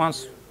it's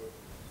once.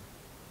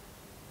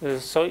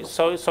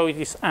 So it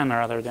is n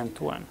rather than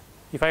 2n.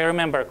 If I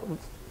remember.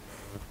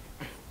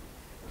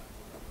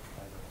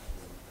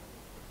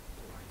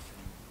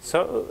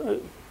 So.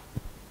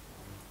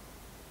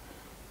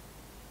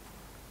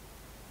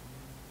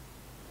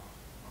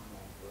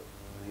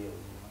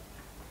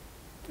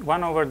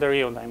 1 over the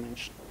real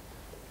dimension.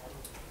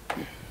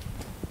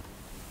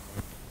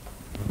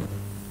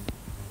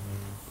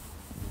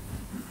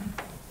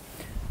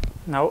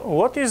 Now,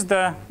 what is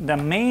the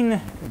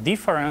main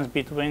difference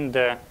between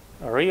the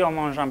real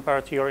Monge-Ampere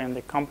theory and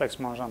the complex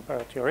Monge-Ampere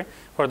theory?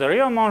 For the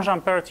real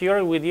Monge-Ampere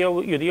theory,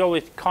 you deal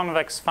with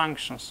convex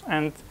functions.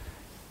 And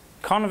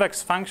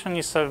convex function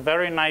is a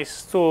very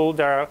nice tool.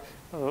 There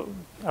are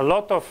a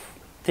lot of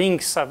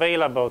things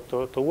available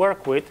to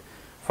work with.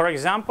 For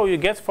example, you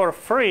get for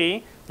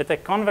free that a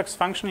convex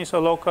function is a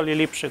locally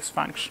Lipschitz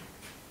function.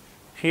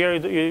 Here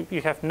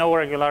you have no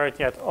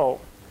regularity at all.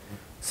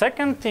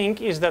 Second thing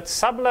is that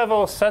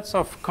sublevel sets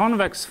of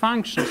convex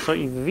functions, so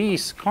if V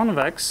is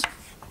convex,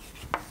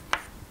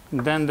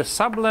 then the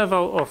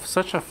sublevel of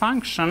such a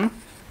function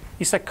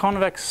is a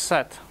convex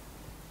set.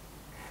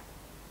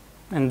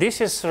 And this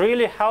is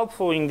really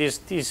helpful in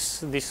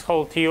this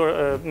whole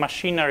theory,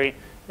 machinery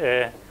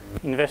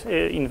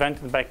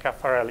invented by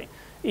Caffarelli.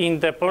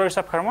 In the Polaris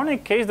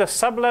subharmonic case, the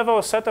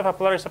sublevel set of a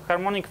Polaris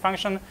subharmonic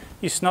function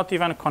is not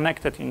even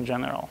connected in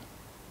general.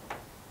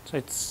 So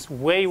it's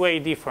way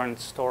different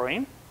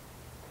story.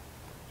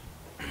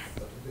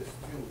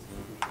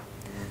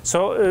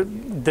 So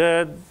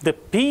the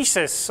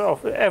pieces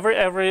of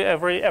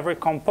every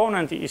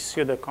component is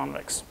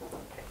pseudo-convex.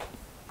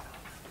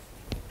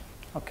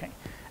 Okay,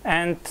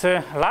 and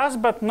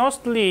last but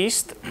not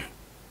least,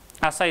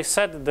 as I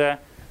said, the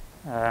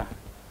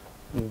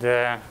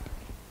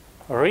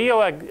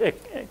real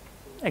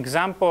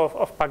example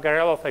of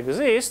Pagarelov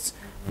exists,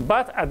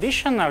 but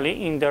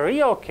additionally, in the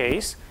real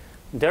case,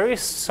 there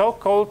is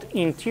so-called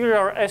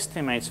interior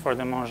estimates for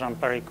the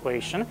Monge-Ampere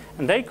equation,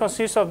 and they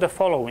consist of the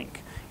following.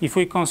 If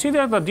we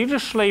consider the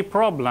Dirichlet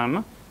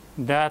problem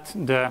that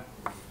the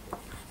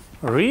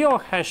real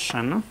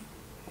Hessian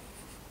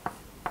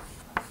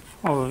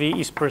of V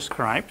is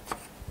prescribed,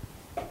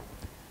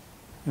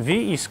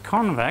 V is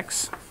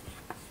convex,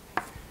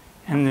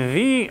 and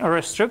V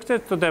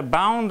restricted to the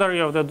boundary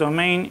of the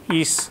domain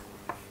is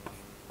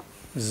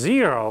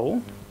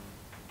 0,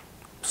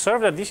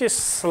 observe that this is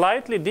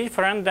slightly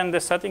different than the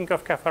setting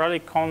of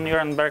Caffarelli, Kohn,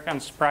 Nirenberg,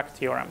 and Sprague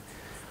theorem.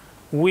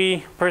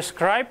 We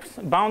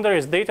prescribed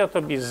boundaries data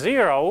to be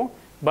 0,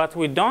 but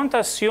we don't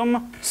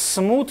assume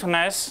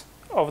smoothness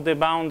of the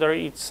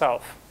boundary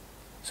itself.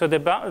 So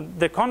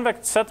the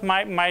convex set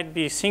might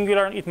be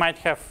singular, it might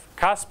have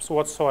cusps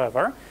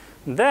whatsoever.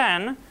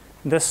 Then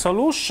the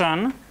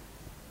solution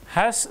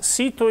has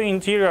C2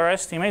 interior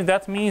estimate.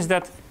 That means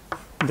that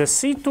the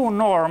C2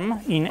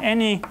 norm in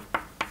any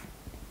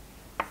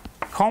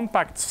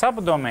compact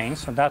subdomain,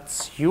 so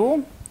that's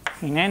U,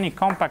 in any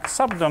compact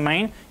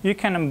subdomain, you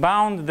can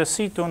bound the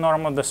C2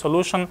 norm of the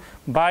solution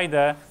by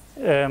the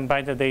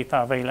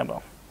data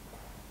available.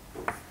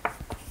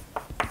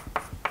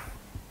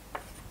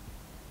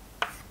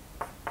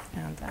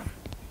 And then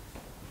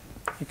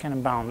you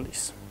can bound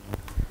this.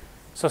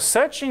 So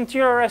such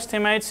interior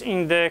estimates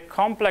in the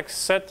complex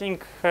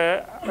setting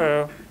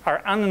are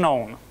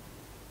unknown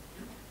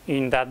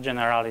in that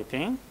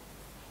generality.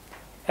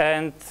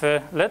 And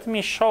let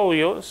me show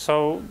you.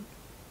 So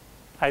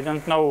I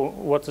don't know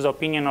what's the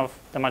opinion of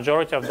the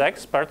majority of the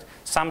experts.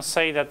 Some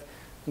say that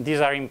these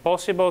are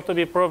impossible to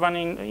be proven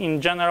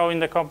in general in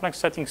the complex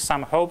setting.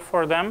 Some hope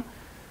for them.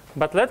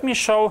 But let me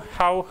show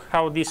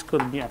how this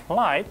could be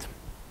applied.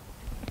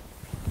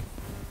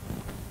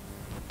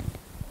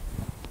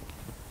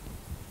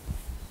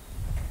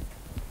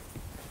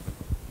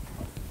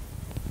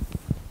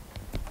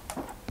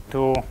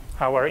 To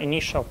our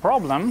initial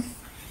problem.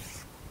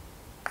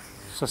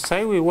 So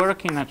say we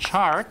work in a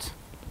chart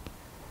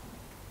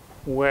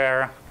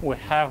where we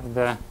have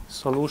the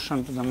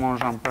solution to the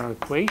Monge-Ampere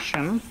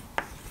equation.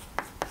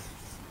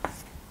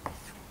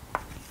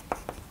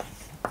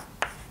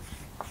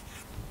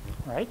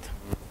 Right?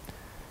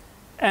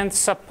 And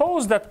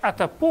suppose that at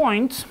a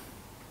point,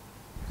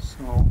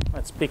 so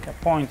let's pick a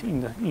point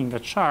in the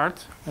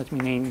chart, let me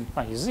name it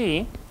by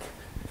Z.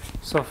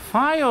 So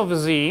phi of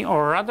Z,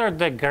 or rather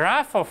the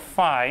graph of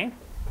phi,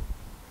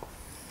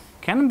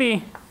 can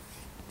be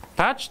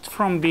touched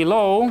from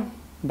below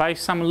by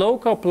some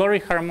local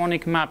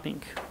pluriharmonic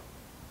mapping.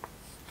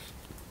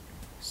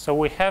 So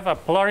we have a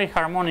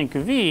pluriharmonic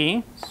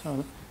V,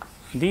 so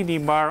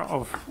dd bar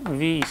of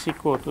V is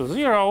equal to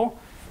 0,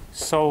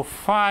 so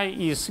phi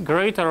is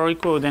greater or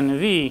equal than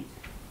V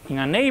in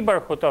a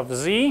neighborhood of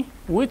Z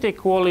with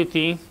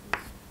equality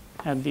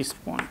at this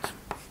point.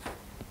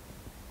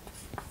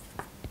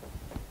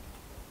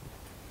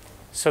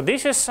 So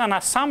this is an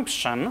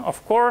assumption.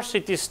 Of course,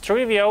 it is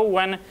trivial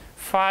when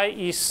phi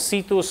is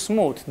C2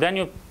 smooth. Then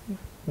you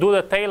do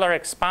the Taylor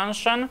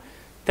expansion,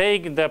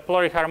 take the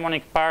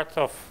pluriharmonic part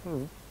of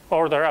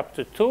order up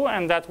to 2,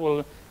 and that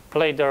will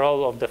play the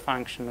role of the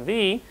function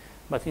V.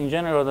 But in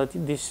general,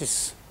 this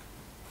is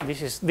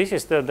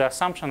the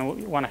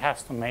assumption one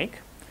has to make.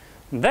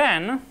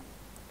 Then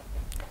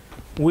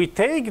we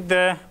take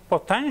the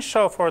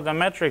potential for the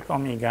metric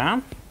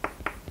omega,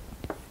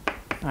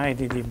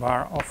 IDD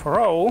bar of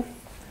rho,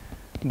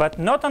 but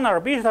not an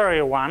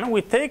arbitrary one.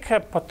 We take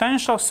a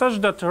potential such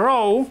that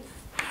rho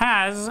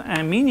has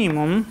a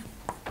minimum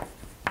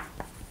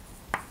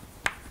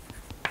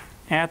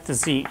at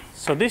Z.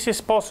 So this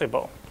is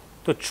possible,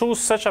 to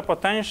choose such a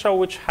potential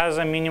which has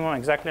a minimum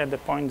exactly at the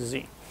point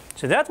Z.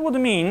 So that would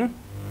mean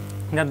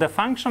that the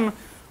function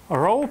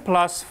rho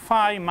plus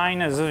phi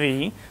minus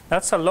V,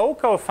 that's a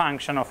local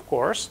function, of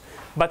course,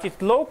 but it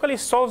locally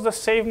solves the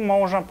same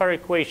Monge-Ampere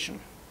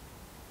equation.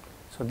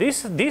 So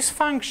this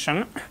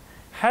function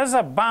has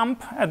a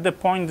bump at the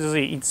point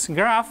Z. Its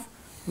graph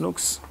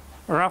looks,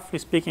 roughly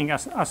speaking,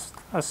 as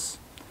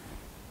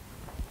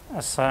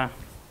a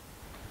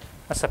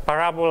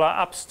parabola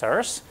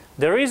upstairs.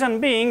 The reason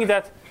being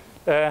that,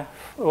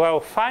 well,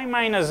 phi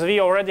minus V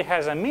already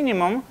has a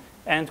minimum,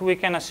 and we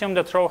can assume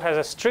that rho has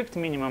a strict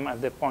minimum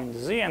at the point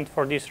Z, and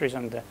for this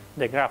reason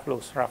the graph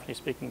looks, roughly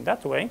speaking,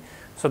 that way.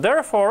 So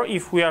therefore,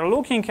 if we are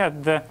looking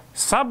at the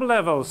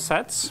sub-level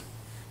sets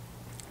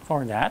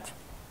for that,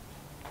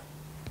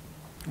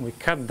 we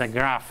cut the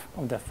graph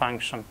of the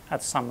function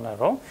at some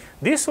level.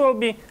 This will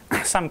be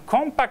some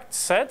compact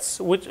sets,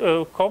 which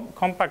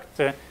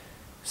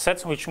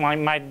sets which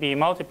might be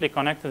multiply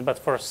connected, but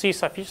for C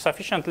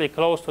sufficiently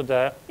close to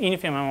the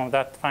infimum of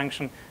that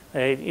function,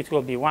 it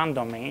will be one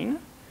domain.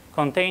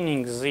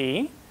 containing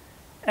z,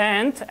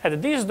 and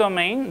at this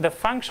domain, the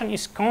function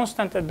is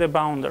constant at the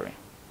boundary.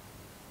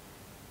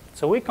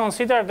 So we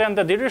consider then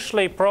the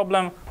Dirichlet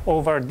problem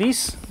over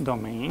this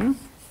domain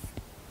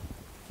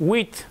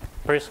with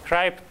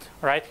prescribed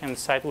right-hand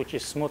side, which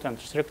is smooth and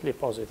strictly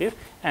positive,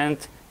 and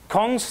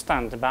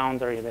constant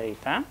boundary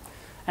data.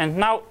 And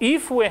now,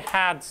 if we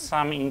had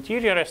some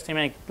interior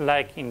estimate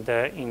like in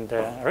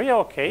the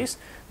real case,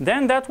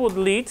 then that would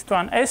lead to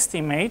an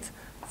estimate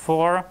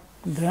for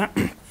the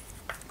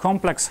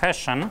complex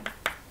Hessian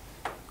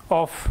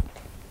of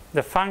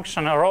the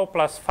function rho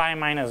plus phi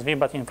minus v,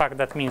 but in fact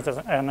that means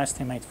an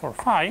estimate for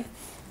phi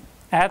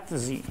at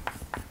z.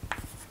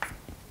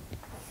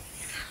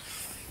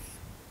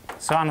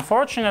 So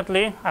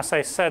unfortunately, as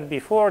I said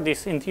before,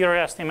 these interior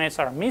estimates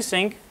are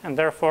missing, and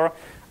therefore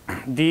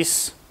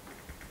this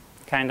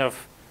kind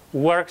of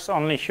works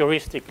only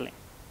heuristically.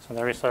 So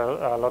there is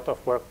a lot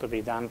of work to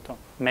be done to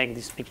make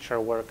this picture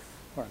work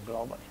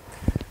globally.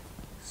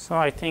 So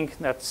I think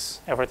that's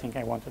everything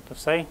I wanted to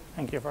say.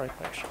 Thank you for your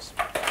patience.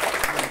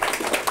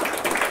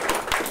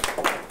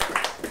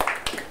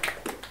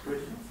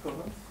 Questions,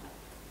 comments?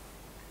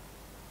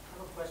 I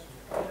have a question.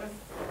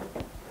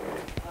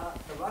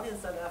 The right-hand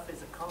side f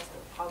is a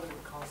constant,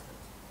 positive constant.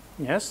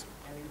 Yes?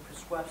 And you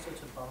prescribe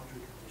certain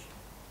boundary condition.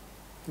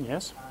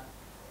 Yes?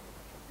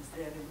 Is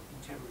there any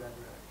interior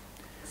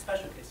regularity? A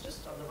special case,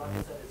 just on the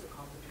right-hand side is a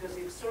constant, because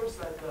it serves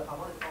like a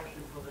harmonic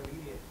function for the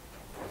linear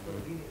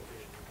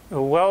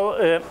equation. Well,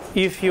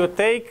 if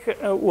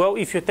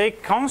you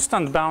take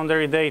constant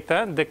boundary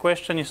data, the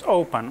question is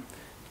open.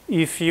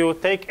 If you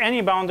take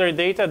any boundary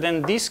data,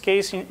 then this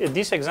case, in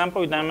this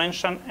example,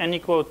 dimension n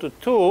equal to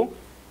 2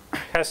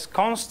 has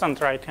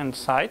constant right-hand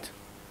side,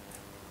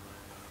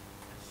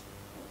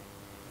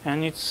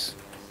 and it's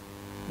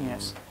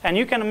yes, and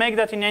you can make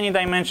that in any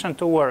dimension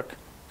to work.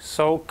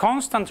 So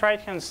constant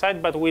right-hand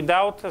side, but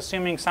without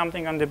assuming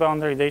something on the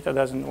boundary data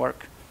doesn't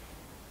work.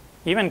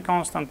 Even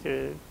constant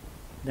do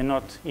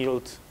not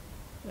yield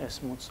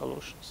smooth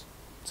solutions.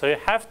 So you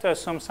have to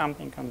assume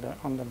something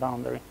on the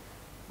boundary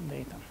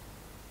data.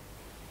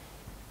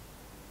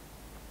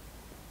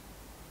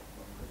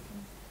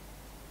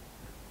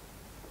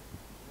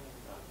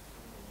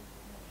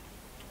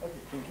 Okay,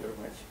 thank you very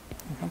much.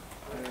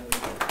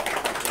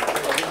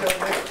 We have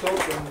next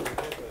talk on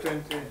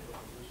 20.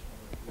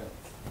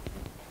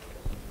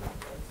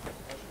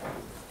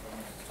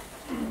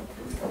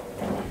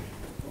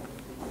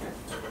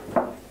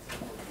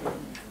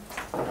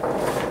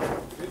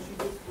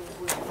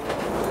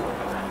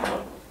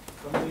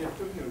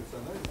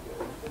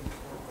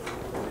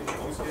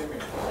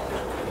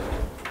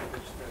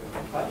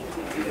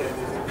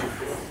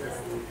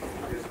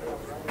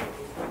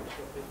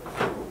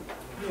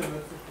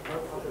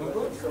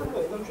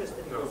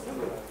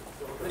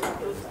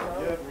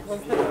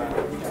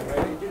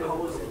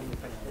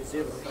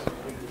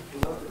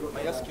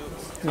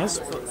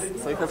 Yes?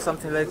 So you have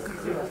something like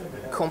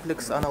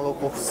complex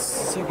analog of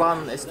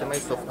C1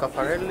 estimates of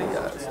Caffarelli,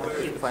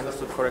 if I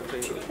understood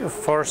correctly.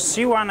 For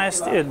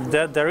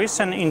C1, there is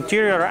an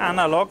interior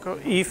analog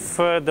if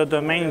the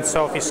domain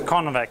itself is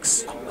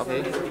convex.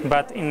 Okay.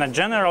 But in a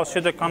general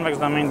pseudo-convex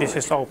domain, this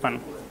is open.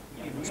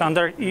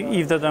 So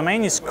if the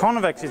domain is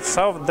convex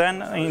itself,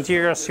 then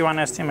interior C1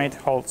 estimate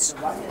holds.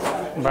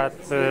 But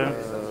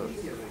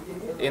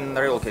in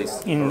the real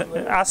case,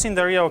 as in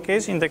the real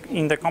case, in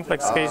the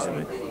complex case,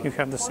 you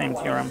have the same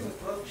theorem.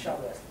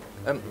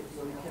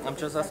 I'm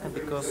just asking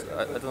because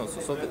I don't know.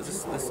 So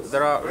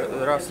there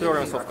are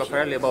theorems of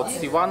Caffarelli about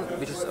C1,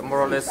 which is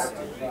more or less,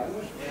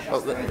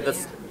 well,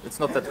 it's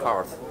not that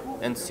hard,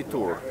 and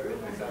C2,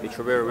 which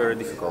are very, very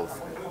difficult.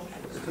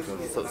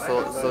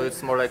 So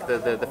it's more like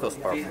the first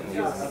part.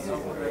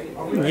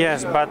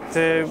 Yes, but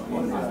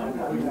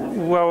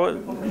well,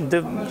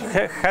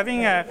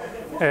 having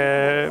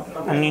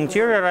an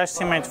interior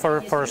estimate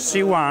for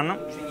C1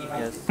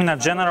 Yes. in a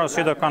general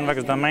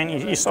pseudo-convex domain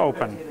is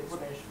open.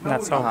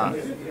 That's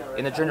open.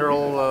 In a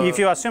general. If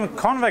you assume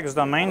convex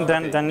domain,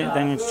 then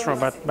it's true.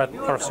 But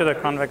for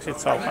pseudo-convex,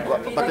 it's open.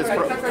 But it's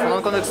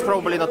non-convex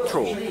probably not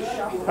true.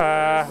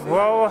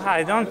 Well,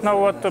 I don't know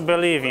what to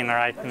believe in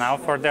right now.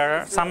 For there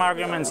are some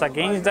arguments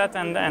against that,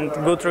 and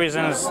good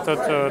reasons for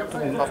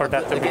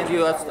that to be. Again,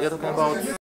 you're talking about